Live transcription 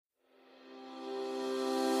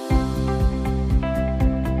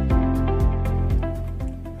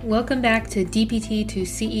Welcome back to DPT to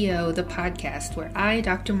CEO, the podcast where I,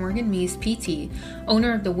 Dr. Morgan Meese, PT,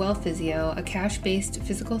 owner of the Well Physio, a cash-based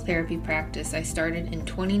physical therapy practice I started in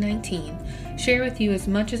 2019, share with you as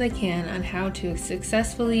much as I can on how to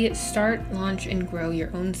successfully start, launch, and grow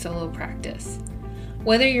your own solo practice.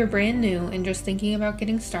 Whether you're brand new and just thinking about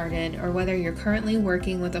getting started, or whether you're currently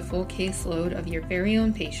working with a full caseload of your very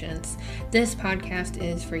own patients, this podcast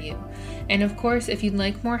is for you. And of course, if you'd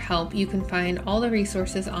like more help, you can find all the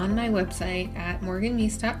resources on my website at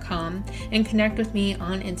morganmeese.com and connect with me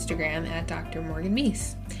on Instagram at Dr. Morgan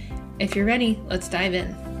Meese. If you're ready, let's dive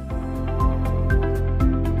in.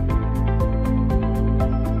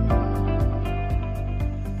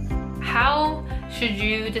 How should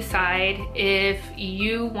you decide if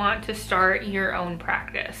you want to start your own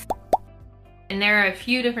practice? And there are a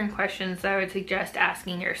few different questions that I would suggest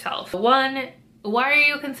asking yourself. One, why are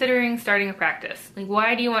you considering starting a practice? Like,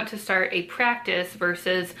 why do you want to start a practice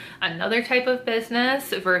versus another type of business,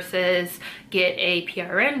 versus get a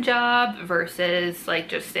PRN job, versus like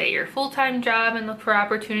just stay your full-time job and look for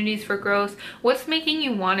opportunities for growth? What's making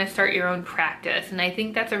you want to start your own practice? And I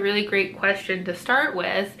think that's a really great question to start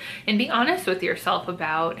with and be honest with yourself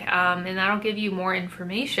about, and that'll give you more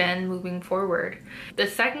information moving forward. The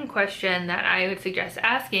second question that I would suggest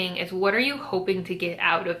asking is, what are you hoping to get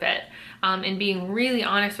out of it? And being really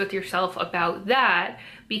honest with yourself about that,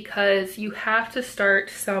 because you have to start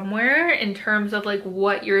somewhere in terms of like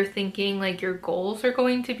what you're thinking like your goals are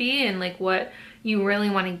going to be and like what you really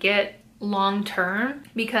want to get long term,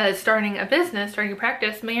 because starting a business, starting a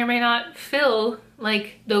practice may or may not fill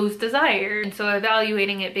like those desires. And so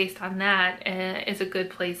evaluating it based on that is a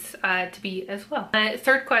good place to be as well.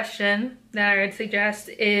 Third question that I would suggest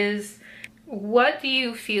is, what do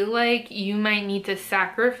you feel like you might need to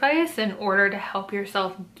sacrifice in order to help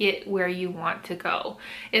yourself get where you want to go?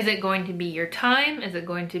 Is it going to be your time? Is it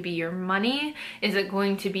going to be your money? Is it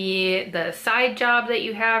going to be the side job that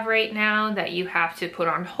you have right now that you have to put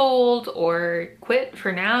on hold or quit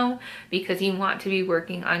for now because you want to be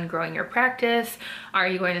working on growing your practice? Are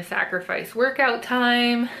you going to sacrifice workout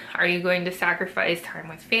time? Are you going to sacrifice time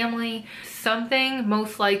with family? Something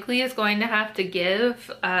most likely is going to have to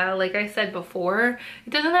give. Like I said before, it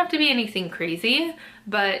doesn't have to be anything crazy,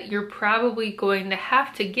 but you're probably going to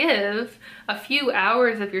have to give a few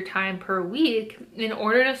hours of your time per week in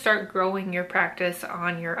order to start growing your practice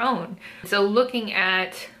on your own. So looking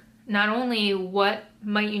at not only what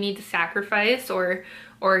might you need to sacrifice or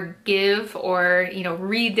give or,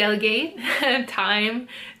 redelegate time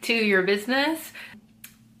to your business,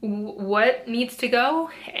 what needs to go,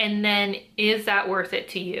 and then is that worth it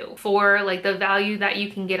to you for like the value that you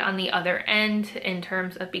can get on the other end in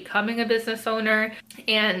terms of becoming a business owner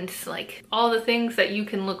and like all the things that you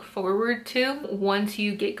can look forward to once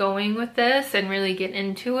you get going with this and really get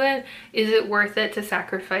into it. Is it worth it to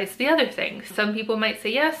sacrifice the other things? Some people might say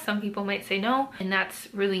yes, some people might say no, and that's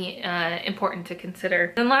really important to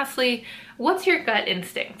consider. And lastly, what's your gut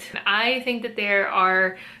instinct? I think that there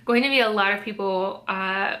are going to be a lot of people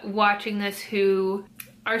watching this who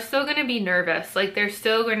are still going to be nervous. Like, they're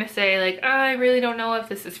still going to say like, oh, I really don't know if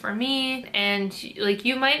this is for me. And like,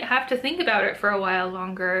 you might have to think about it for a while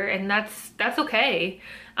longer, and that's okay.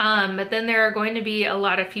 But then there are going to be a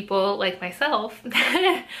lot of people like myself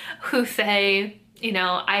who say,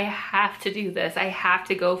 I have to do this. I have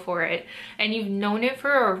to go for it. And you've known it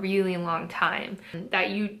for a really long time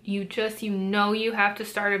that you have to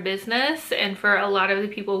start a business. And for a lot of the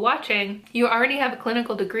people watching, you already have a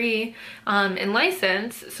clinical degree and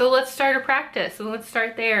license. So let's start a practice and let's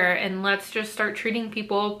start there and let's just start treating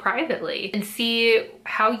people privately and see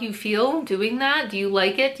how you feel doing that. Do you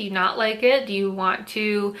like it? Do you not like it? Do you want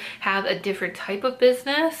to have a different type of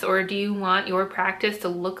business, or do you want your practice to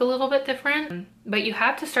look a little bit different? But you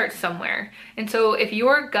have to start somewhere. And so if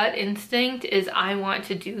your gut instinct is, I want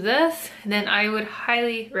to do this, then I would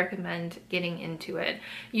highly recommend getting into it.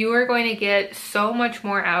 You are going to get so much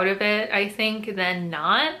more out of it, I think, than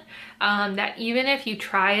not. That even if you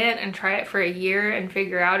try it for a year and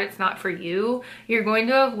figure out it's not for you, you're going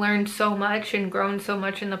to have learned so much and grown so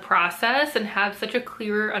much in the process and have such a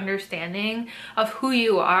clearer understanding of who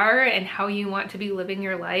you are and how you want to be living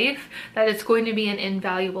your life that it's going to be an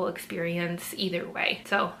invaluable experience either way.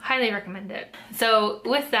 So highly recommend it. So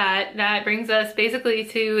with that brings us basically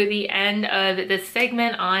to the end of this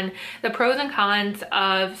segment on the pros and cons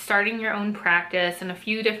of starting your own practice and a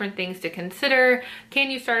few different things to consider. Can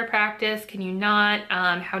you start a practice? practice? Can you not?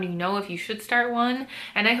 How do you know if you should start one?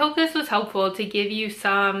 And I hope this was helpful to give you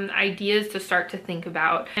some ideas to start to think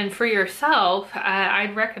about. And for yourself,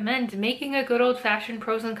 I'd recommend making a good old-fashioned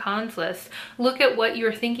pros and cons list. Look at what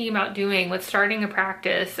you're thinking about doing with starting a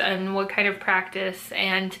practice and what kind of practice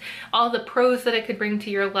and all the pros that it could bring to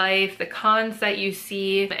your life, the cons that you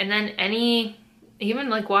see, and then even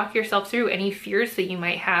like walk yourself through any fears that you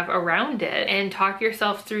might have around it and talk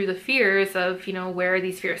yourself through the fears of, you know, where are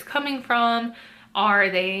these fears coming from?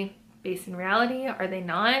 Are they based in reality? Are they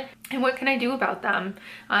not? And what can I do about them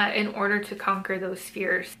in order to conquer those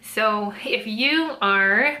fears? So if you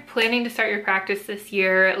are planning to start your practice this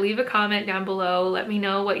year, leave a comment down below. Let me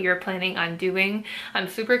know what you're planning on doing. I'm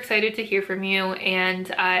super excited to hear from you.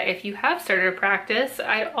 And if you have started a practice,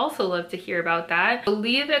 I'd also love to hear about that. So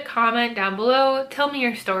leave a comment down below. Tell me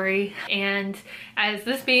your story. And as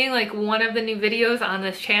this being like one of the new videos on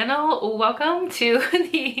this channel, welcome to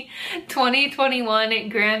the 2021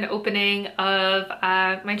 grand opening of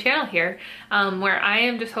my channel here, where I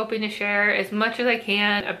am just hoping to share as much as I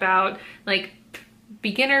can about like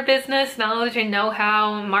beginner business knowledge and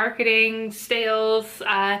know-how, marketing, sales,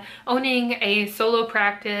 owning a solo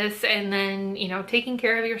practice, and then, you know, taking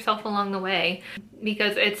care of yourself along the way.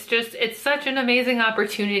 Because it's such an amazing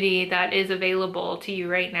opportunity that is available to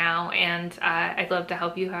you right now, and I'd love to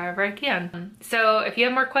help you however I can. So if you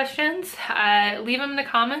have more questions, leave them in the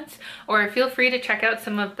comments, or feel free to check out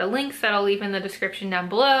some of the links that I'll leave in the description down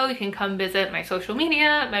below. You can come visit my social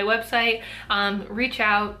media, my website, reach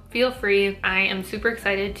out, feel free. I am super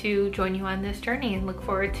excited to join you on this journey and look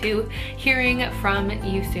forward to hearing from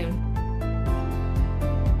you soon.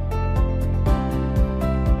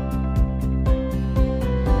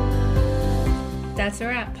 That's a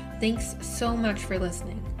wrap. Thanks so much for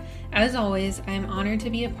listening. As always, I am honored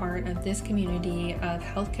to be a part of this community of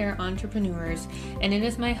healthcare entrepreneurs, and it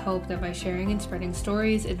is my hope that by sharing and spreading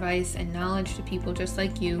stories, advice, and knowledge to people just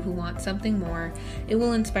like you who want something more, it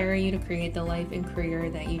will inspire you to create the life and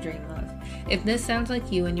career that you dream of. If this sounds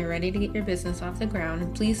like you and you're ready to get your business off the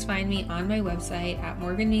ground, please find me on my website at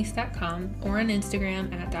morganmeese.com or on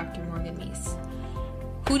Instagram at Dr. Morgan Meese.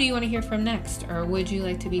 Who do you want to hear from next, or would you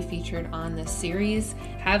like to be featured on this series?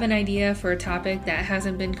 Have an idea for a topic that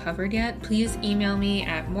hasn't been covered yet? Please email me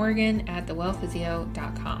at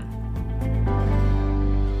morgan@thewellphysio.com.